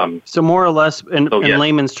 So more or less, in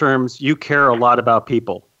layman's terms, you care a lot about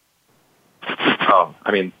people. Oh,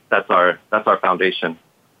 I mean, that's our foundation.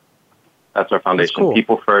 That's our foundation. That's cool.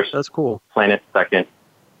 People first. That's cool. Planet second.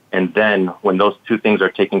 And then when those two things are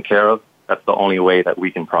taken care of, that's the only way that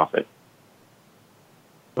we can profit.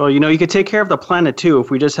 Well, you could take care of the planet, too.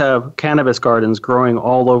 If we just have cannabis gardens growing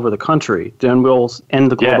all over the country, then we'll end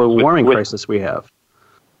the global warming crisis we have.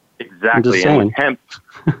 Exactly. And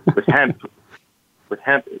with hemp,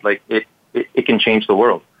 like it can change the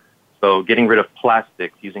world. So getting rid of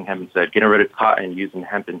plastics, using hemp instead, getting rid of cotton, using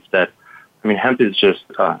hemp instead. I mean, hemp is just,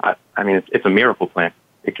 it's a miracle plant.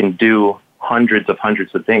 It can do hundreds of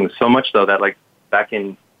things. So much so that like back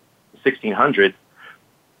in 1600,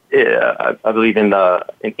 I believe in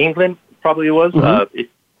England probably it was,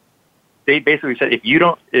 they basically said if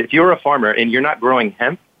you're a farmer and you're not growing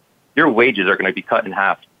hemp, your wages are going to be cut in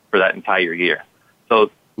half for that entire year. So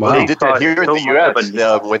well, they did that here in the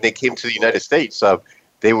U.S. When they came to the United States.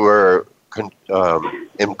 They were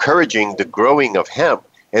encouraging the growing of hemp,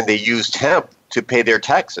 and they used hemp to pay their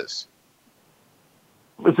taxes.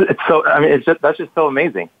 That's just so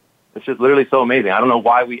amazing. It's just literally so amazing. I don't know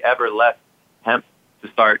why we ever left hemp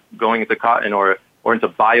to start going into cotton or into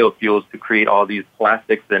biofuels to create all these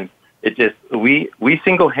plastics, and it just we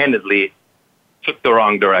single-handedly took the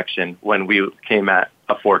wrong direction when we came at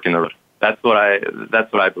a fork in the road. That's what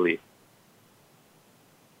I believe.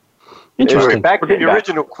 Anyway, back to the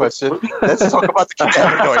original question. Let's talk about the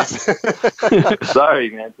cannabinoids.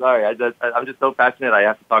 Sorry, man. Sorry. I'm just so passionate. I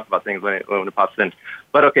have to talk about things when it pops in.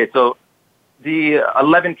 But okay, so the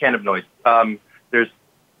 11 cannabinoids. There's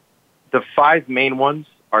the 5 main ones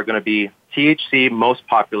are going to be THC, most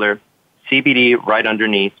popular, CBD right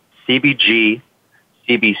underneath, CBG,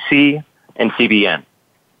 CBC, and CBN.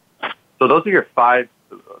 So those are your 5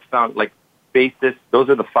 found like basis. Those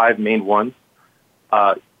are the 5 main ones.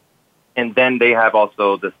 And then they have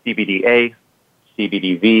also the CBDA,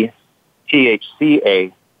 CBDV,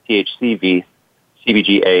 THCA, THCV,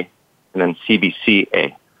 CBGA, and then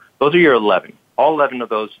CBCA. Those are your 11. All 11 of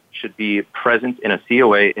those should be present in a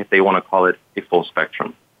COA if they want to call it a full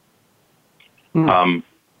spectrum.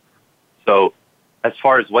 So as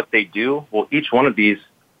far as what they do, well, each one of these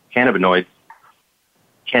cannabinoids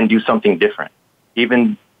can do something different.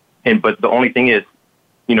 But the only thing is,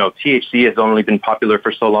 THC has only been popular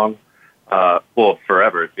for so long.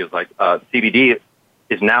 Forever, it feels like. CBD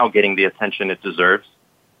is now getting the attention it deserves,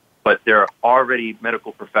 but there are already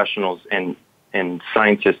medical professionals and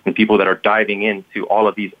scientists and people that are diving into all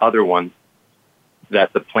of these other ones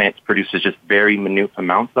that the plant produces just very minute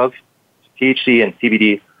amounts of. THC and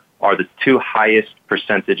CBD are the two highest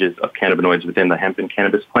percentages of cannabinoids within the hemp and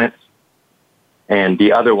cannabis plants, and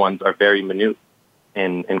the other ones are very minute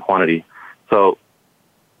in quantity. So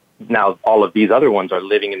now all of these other ones are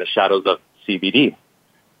living in the shadows of CBD.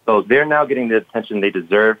 So they're now getting the attention they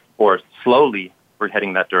deserve, or slowly we're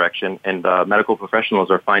heading that direction, and medical professionals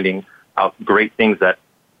are finding out great things that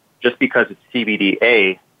just because it's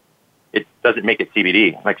CBDA, it doesn't make it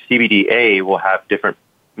CBD. Like CBDA will have different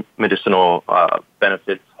medicinal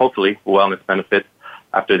benefits, hopefully wellness benefits,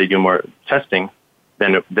 after they do more testing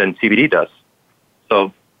than CBD does.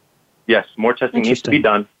 So yes, more testing needs to be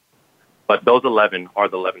done, but those 11 are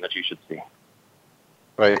the 11 that you should see.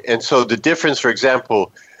 Right. And so the difference, for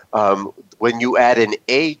example, when you add an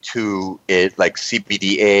A to it, like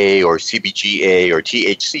CBDA or CBGA or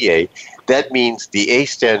THCA, that means the A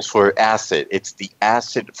stands for acid. It's the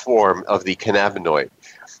acid form of the cannabinoid.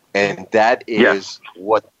 And that is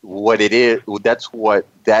what it is. That's what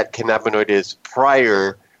that cannabinoid is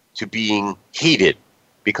prior to being heated.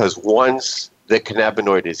 Because once the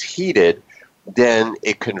cannabinoid is heated, then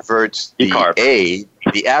it converts the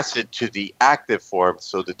acid to the active form.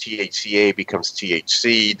 So the THCA becomes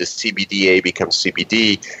THC, the CBDA becomes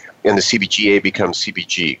CBD, and the CBGA becomes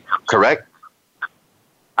CBG. Correct?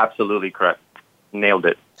 Absolutely correct. Nailed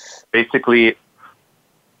it. Basically,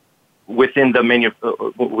 within the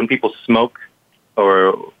when people smoke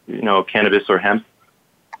or cannabis or hemp,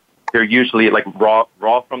 they're usually like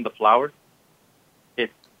raw from the flower.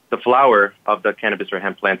 The flower of the cannabis or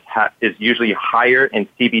hemp plants is usually higher in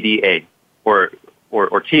CBDA or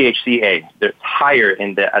THCA. They're higher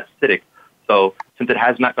in the acidic. So since it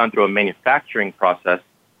has not gone through a manufacturing process,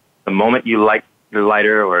 the moment you light your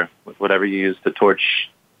lighter or whatever you use to torch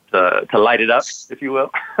to light it up, if you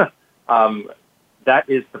will, that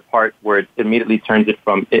is the part where it immediately turns it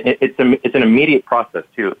from. It's an immediate process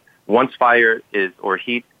too. Once fire or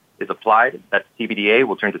heat is applied, that CBDA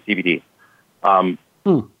will turn to CBD.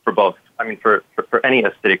 For both. I mean, for any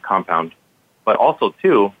acidic compound, but also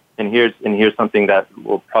too. And here's something that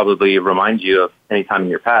will probably remind you of any time in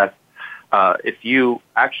your past. If you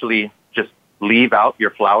actually just leave out your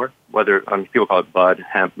flower, whether people call it bud,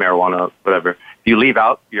 hemp, marijuana, whatever. If you leave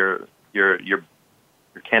out your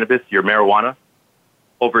cannabis, your marijuana,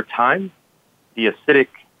 over time, the acidic,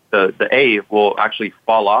 the A will actually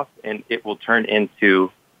fall off and it will turn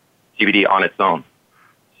into CBD on its own.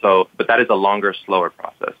 So, but that is a longer, slower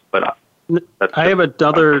process. But I have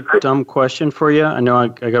another dumb question for you. I know I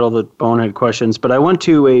got all the bonehead questions, but I went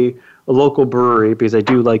to a local brewery because I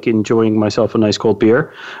do like enjoying myself a nice cold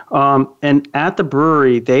beer. And at the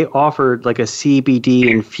brewery, they offered like a CBD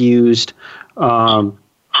infused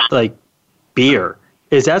like beer.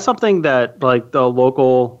 Is that something that like the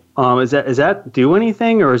local is that do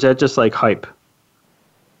anything, or is that just like hype?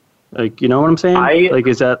 Like, you know what I'm saying?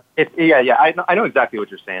 Is that? I know exactly what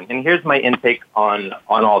you're saying. And here's my intake on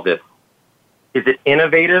all this. Is it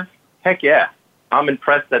innovative? Heck yeah. I'm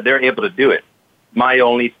impressed that they're able to do it. My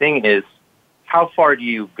only thing is, how far do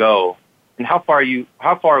you go? And how far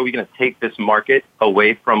are we going to take this market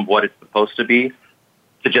away from what it's supposed to be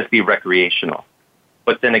to just be recreational?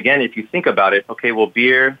 But then again, if you think about it, okay, well,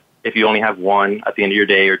 beer, if you only have one at the end of your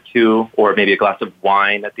day or two, or maybe a glass of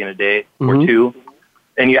wine at the end of the day or two,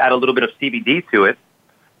 and you add a little bit of CBD to it,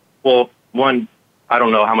 well, one, I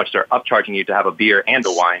don't know how much they're upcharging you to have a beer and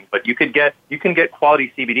a wine, but you can get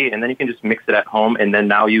quality CBD, and then you can just mix it at home, and then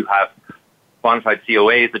now you have quantified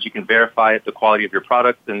COAs that you can verify the quality of your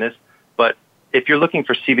products and this. But if you're looking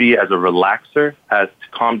for CBD as a relaxer, as to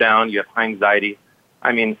calm down, you have high anxiety,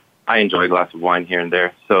 I mean, I enjoy a glass of wine here and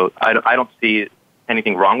there, so I don't see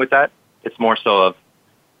anything wrong with that. It's more so of,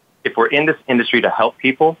 if we're in this industry to help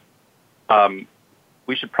people,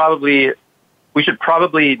 we should probably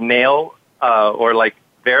nail or like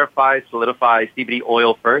verify, solidify CBD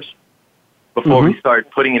oil first before we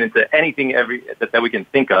start putting it into anything that we can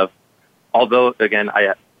think of. Although, again,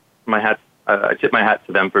 I tip my hat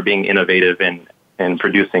to them for being innovative in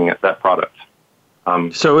producing that product.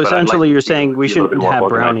 So essentially, you're saying we shouldn't have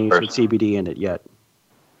brownies with CBD in it yet?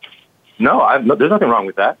 No, there's nothing wrong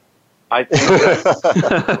with that. I think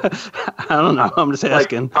I don't know. I'm just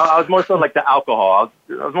asking. I was more so like the alcohol.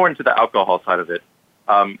 I was more into the alcohol side of it.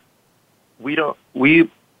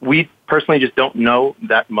 We personally just don't know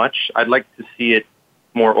that much. I'd like to see it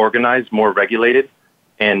more organized, more regulated,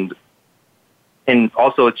 and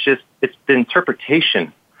also it's the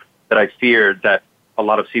interpretation that I fear that a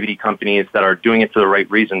lot of CBD companies that are doing it for the right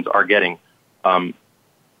reasons are getting.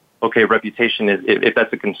 Okay, reputation is, if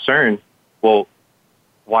that's a concern, well,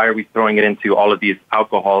 why are we throwing it into all of these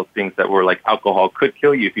alcohol things that were like alcohol could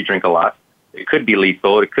kill you if you drink a lot? It could be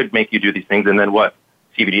lethal. It could make you do these things. And then what?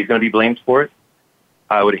 CBD is going to be blamed for it?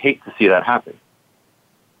 I would hate to see that happen.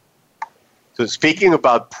 So speaking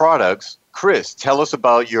about products, Chris, tell us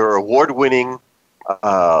about your award-winning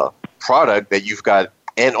product that you've got.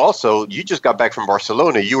 And also, you just got back from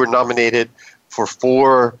Barcelona. You were nominated for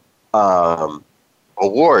 4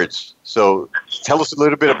 awards. So tell us a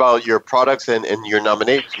little bit about your products and your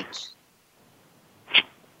nominations.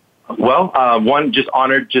 Well, one, just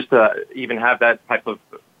honored just to even have that type of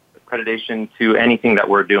accreditation to anything that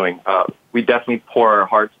we're doing. We definitely pour our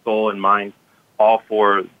heart, soul, and mind all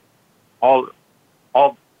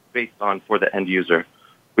based on for the end user.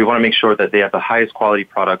 We want to make sure that they have the highest quality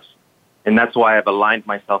products, and that's why I've aligned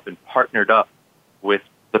myself and partnered up with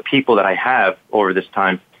the people that I have over this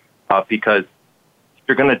time, because if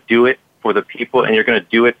you're going to do it for the people and you're going to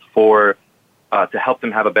do it for to help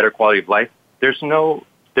them have a better quality of life, there's no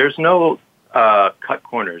cut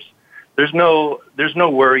corners. There's no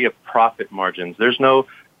worry of profit margins.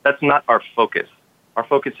 That's not our focus. Our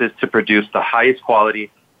focus is to produce the highest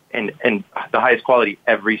quality and the highest quality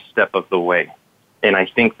every step of the way. And I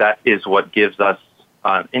think that is what gives us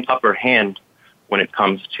an upper hand when it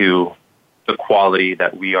comes to the quality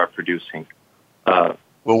that we are producing.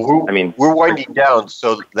 We're winding down,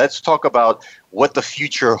 so let's talk about what the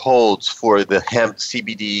future holds for the hemp,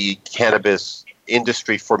 CBD, cannabis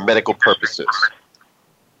industry for medical purposes.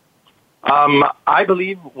 I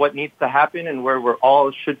believe what needs to happen and where we're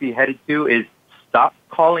all should be headed to is stop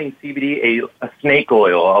calling CBD a snake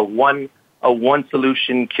oil, a one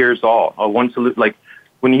solution cures all, like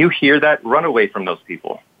when you hear that, run away from those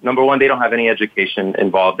people. Number one, they don't have any education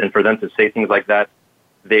involved, and for them to say things like that,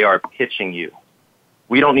 they are pitching you.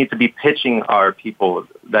 We don't need to be pitching our people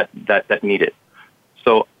that need it.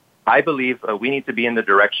 So I believe we need to be in the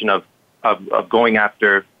direction of going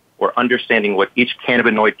after or understanding what each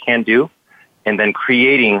cannabinoid can do, and then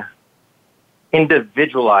creating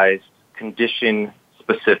individualized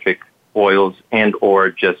condition-specific oils and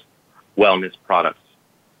or just wellness products.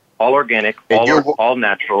 All organic, all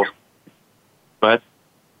natural. But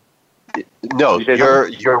no,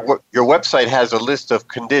 your website has a list of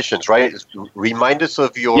conditions, right? Remind us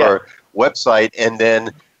of your website and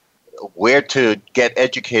then where to get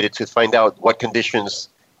educated to find out what conditions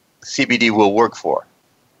CBD will work for.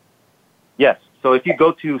 Yes. So if you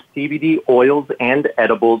go to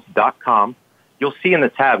cbdoilsandedibles.com, you'll see in the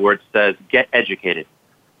tab where it says Get Educated.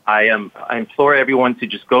 I implore everyone to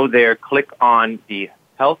just go there, click on the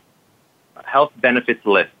health benefits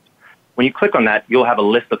list. When you click on that, you'll have a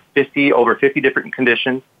list of over 50 different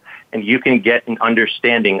conditions, and you can get an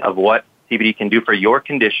understanding of what CBD can do for your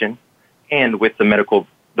condition, and with the medical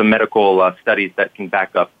studies that can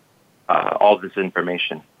back up all this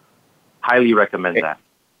information. Highly recommend that.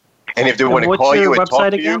 And if they want to call you and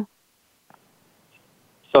talk to you?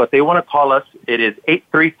 So if they want to call us, it is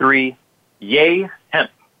 833-YAY-HEMP.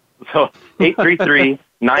 So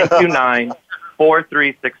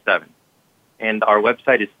 833-929-4367. And our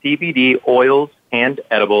website is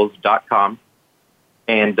cbdoilsandedibles.com.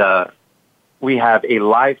 And we have a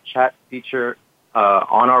live chat feature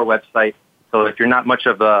on our website. So if you're not much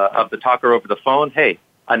of the talker over the phone, hey,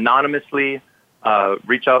 anonymously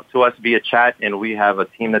reach out to us via chat, and we have a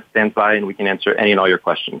team that stands by, and we can answer any and all your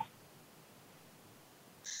questions.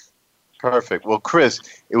 Perfect. Well, Chris,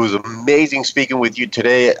 it was amazing speaking with you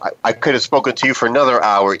today. I could have spoken to you for another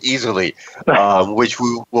hour easily, which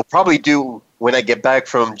we will probably do when I get back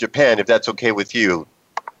from Japan, if that's okay with you.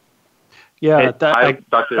 Yeah,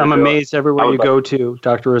 I'm amazed everywhere you go to,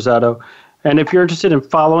 Dr. Rosado. And if you're interested in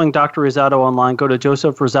following Dr. Rosado online, go to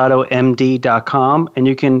josephrosadomd.com, and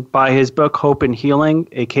you can buy his book, Hope and Healing,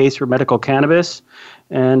 A Case for Medical Cannabis.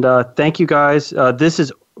 And thank you, guys. This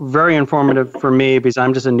is very informative for me because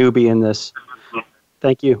I'm just a newbie in this.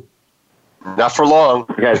 Thank you. Not for long.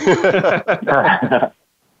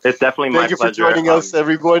 It's definitely my pleasure. Thank you for joining us,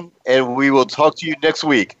 everyone, and we will talk to you next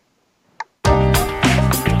week.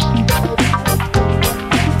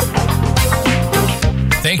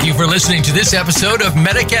 Thank you for listening to this episode of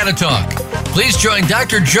Medicana Talk. Please join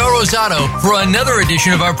Dr. Joe Rosado for another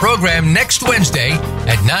edition of our program next Wednesday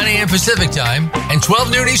at 9 a.m. Pacific Time and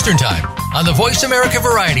 12 noon Eastern Time. on the Voice America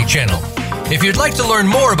Variety Channel. If you'd like to learn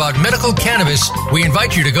more about medical cannabis, we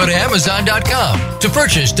invite you to go to Amazon.com to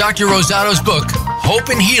purchase Dr. Rosado's book, Hope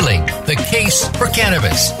and Healing, The Case for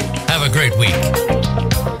Cannabis. Have a great week.